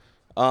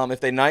 If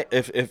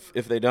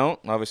they don't,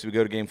 obviously we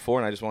go to game 4,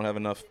 and I just won't have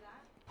enough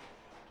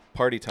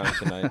party time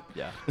tonight.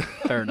 Yeah.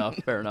 Fair enough.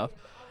 Fair enough.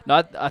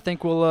 No, I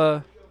think we'll.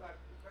 How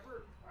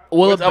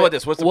about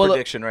this? What's the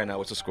prediction right now?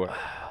 What's the score?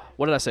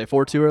 What did I say?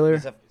 4-2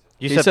 earlier.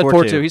 You He said said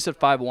 4-2. 4-2. He said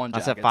 5-1. I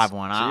said Jackets. 5-1. So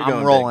you're I'm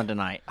going rolling big.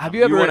 tonight. Have you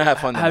You ever wanna have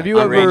fun Have tonight. you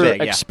I'm ever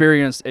raging, yeah.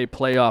 experienced a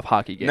playoff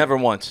hockey game? Never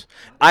once.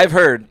 I've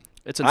heard.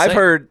 It's insane. I've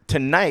heard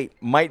tonight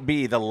might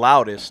be the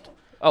loudest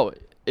Oh,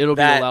 it'll be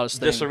that the loudest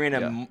thing. this arena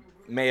Yeah.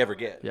 may ever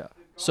get. Yeah.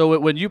 So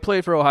when you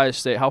played for Ohio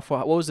State, how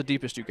far? What was the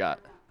deepest you got?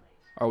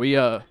 Are we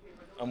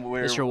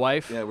Is your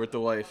wife? Yeah, we're with the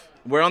wife.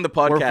 We're on the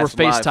podcast.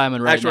 We're FaceTiming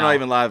live. right Actually, now. we're not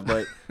even live,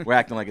 but we're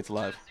acting like it's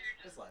live.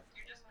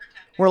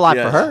 We're live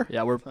Yes. for her.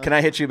 Yeah, we're. Can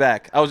I hit you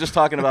back? I was just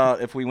talking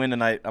about if we win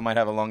tonight, I might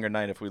have a longer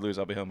night. If we lose,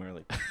 I'll be home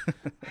early.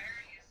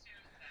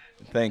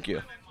 Thank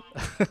you.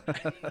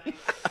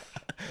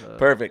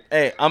 Perfect.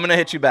 Hey, I'm gonna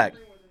hit you back.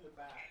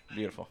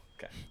 Beautiful.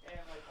 Okay.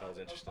 That was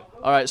interesting.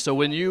 All right. So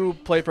when you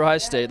played for Ohio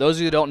State, those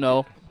of you who don't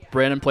know,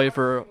 Brandon played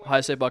for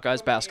Ohio State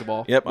Buckeyes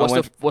basketball. Yep,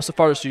 I What's the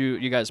farthest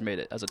you guys made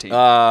it as a team?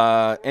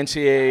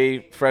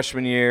 NCAA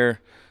freshman year,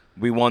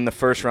 we won the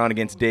first round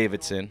against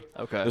Davidson.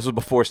 Okay. This was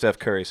before Steph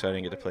Curry, so I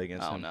didn't get to play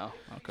against Oh him. no.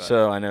 Okay.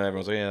 So I know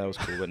everyone's like, yeah, that was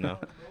cool, but no.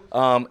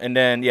 And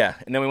then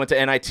we went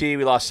to NIT.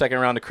 We lost second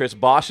round to Chris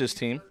Bosch's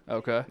team.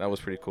 okay. That was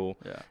pretty cool.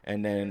 Yeah.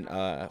 And then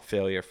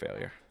failure.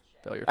 Failure.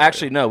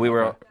 Actually, no, we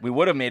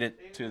would have made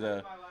it to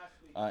the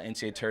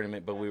NCAA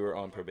tournament, but we were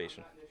on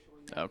probation.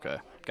 Okay.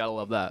 Gotta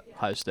love that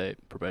Ohio State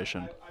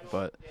probation,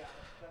 but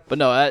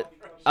no, I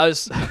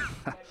was.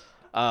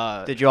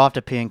 Did you all have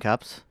to pee in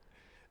cups?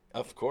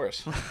 Of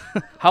course.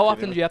 How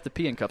often do you have to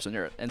pee in cups in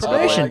your NCAA?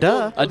 Probation,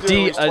 duh. We'll do it at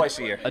least twice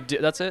a year.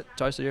 That's it.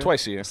 Twice a year.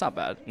 Twice a year. It's not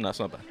bad. No, it's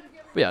not bad.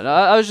 But yeah, no,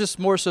 I was just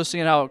more so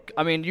seeing how.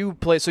 I mean, you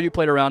played. So you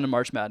played around in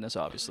March Madness,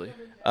 obviously.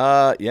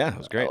 Yeah, it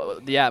was great.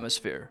 The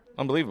atmosphere,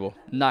 Unbelievable.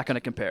 not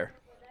gonna compare.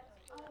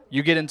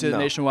 You get into the No.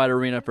 Nationwide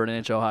Arena for an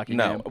NHL hockey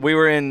No, game. we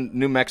were in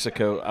New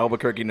Mexico,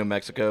 Albuquerque, New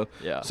Mexico.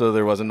 Yeah. So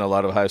there wasn't a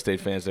lot of Ohio State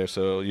fans there,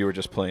 so you were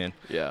just playing.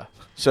 Yeah.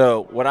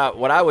 So what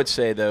I would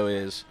say though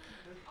is,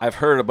 I've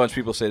heard a bunch of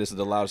people say this is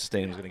the loudest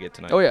stadium's going to get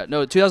tonight. Oh yeah.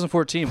 No,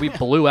 2014 we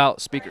blew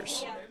out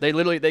speakers.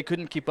 They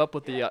couldn't keep up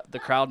with the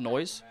crowd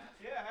noise,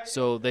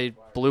 so they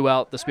blew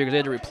out the speakers. They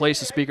had to replace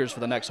the speakers for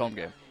the next home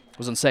game. It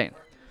was insane.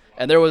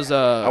 And there was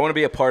I want to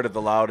be a part of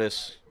the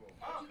loudest,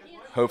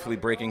 hopefully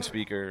breaking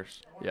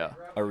speakers yeah.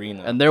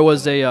 arena. And there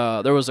was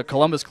a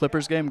Columbus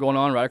Clippers game going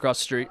on right across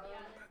the street,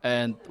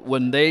 and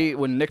when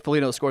Nick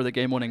Foligno scored the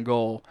game-winning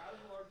goal,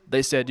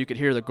 they said you could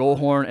hear the goal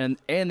horn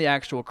and the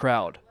actual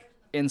crowd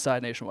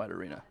inside Nationwide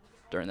Arena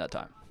during that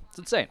time. It's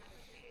insane.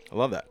 I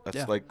love that. That's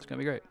Yeah, like. it's gonna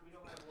be great.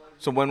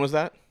 So when was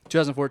that?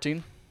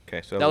 2014.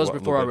 Okay, so That was a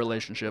before our little bit-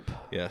 relationship.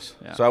 Yes.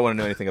 Yeah. So I wouldn't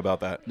know anything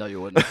about that. No,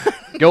 you wouldn't.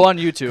 Go on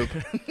YouTube.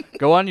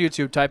 Go on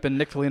YouTube. Type in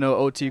Nick Foligno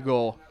OT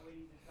goal,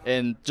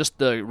 and just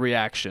the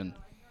reaction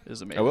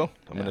is amazing. I will.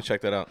 I'm Yeah. gonna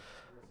check that out.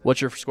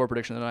 What's your score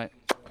prediction tonight?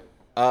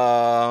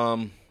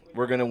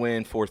 We're gonna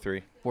win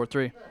 4-3.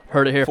 4-3.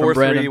 Heard it here from 4-3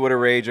 Brandon. with a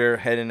rager,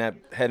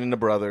 heading to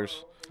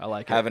Brothers, I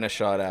like it. having a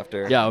shot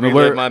after. Yeah, I mean,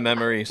 Relive we're- my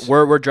memories.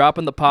 We're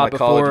dropping the pod My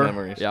college before.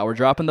 memories. Yeah, we're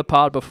dropping the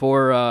pod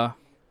before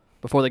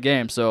the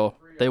game. So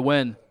they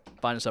win.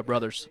 Find us at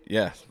Brothers.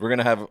 Yeah, we're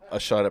gonna have a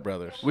shot at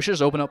Brothers. We should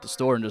just open up the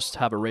store and just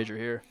have a rager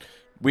here.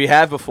 We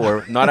have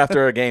before, not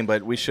after a game,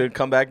 but we should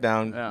come back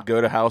down, Yeah. go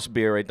to House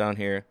Beer right down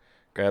here,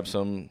 grab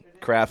some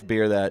craft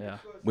beer that Yeah.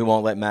 we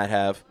won't let Matt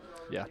have,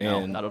 Yeah, no,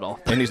 And- not at all.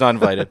 and he's not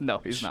invited. No,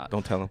 he's not.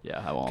 Don't tell him.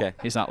 Yeah, I won't. Okay.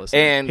 He's not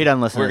listening. And He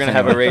doesn't listen we're to gonna this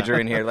have a anyway. rager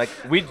in here. Like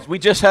we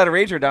just had a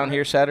rager down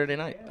here Saturday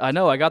night. I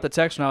know. I got the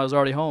text when I was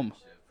already home.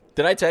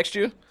 Did I text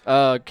you?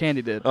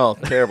 Candy did. Oh,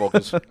 terrible.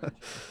 'Cause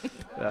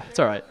Yeah, it's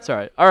all right. It's all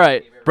right. All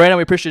right, Brandon,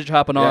 we appreciate you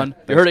hopping Yeah, on. You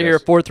thanks, heard it here.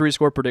 guys. 4-3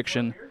 score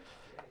prediction.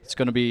 It's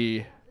gonna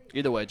be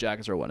either way.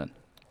 Jackets are winning.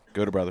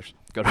 go to Brothers.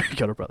 Go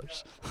to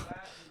Brothers.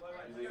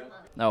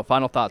 No,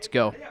 final thoughts.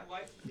 Go.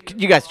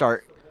 You guys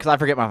start, because I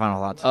forget my final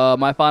thoughts.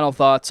 My final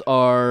thoughts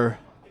are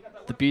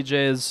the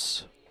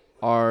BJs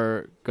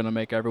are going to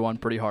make everyone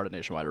pretty hard at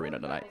Nationwide Arena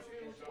tonight.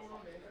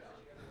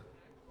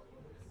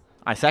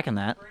 I second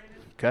that.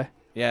 Okay?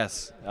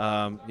 Yes.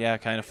 Yeah,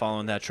 kind of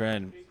following that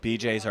trend.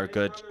 BJs are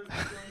good.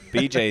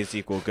 BJs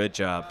equal good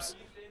jobs.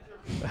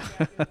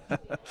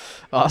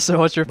 Austin,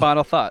 what's your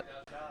final thought?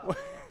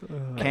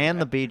 Can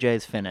the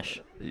BJs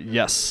finish?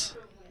 Yes.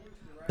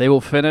 They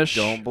will finish.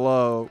 Don't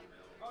blow.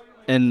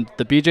 And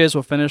the BJs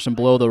will finish and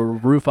blow the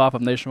roof off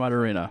of Nationwide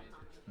Arena.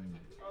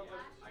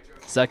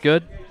 Is that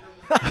good?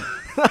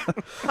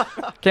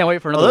 Can't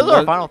wait for another. those are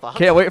our final thoughts.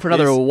 Can't wait for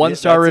another Yes,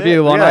 one-star that's it.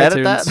 review We on gotta edit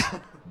iTunes.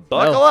 that.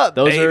 Buckle No, up,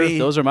 those baby.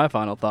 Those are my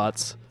final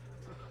thoughts.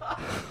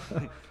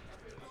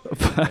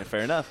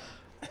 Fair enough.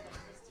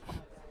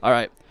 All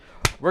right,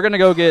 we're gonna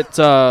go get.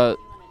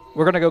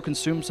 We're gonna go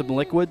consume some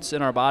liquids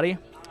in our body,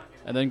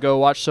 and then go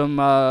watch some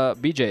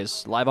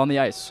BJs live on the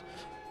ice.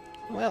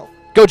 Well.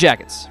 Go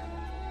Jackets!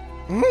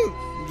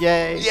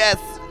 Yay. Yes.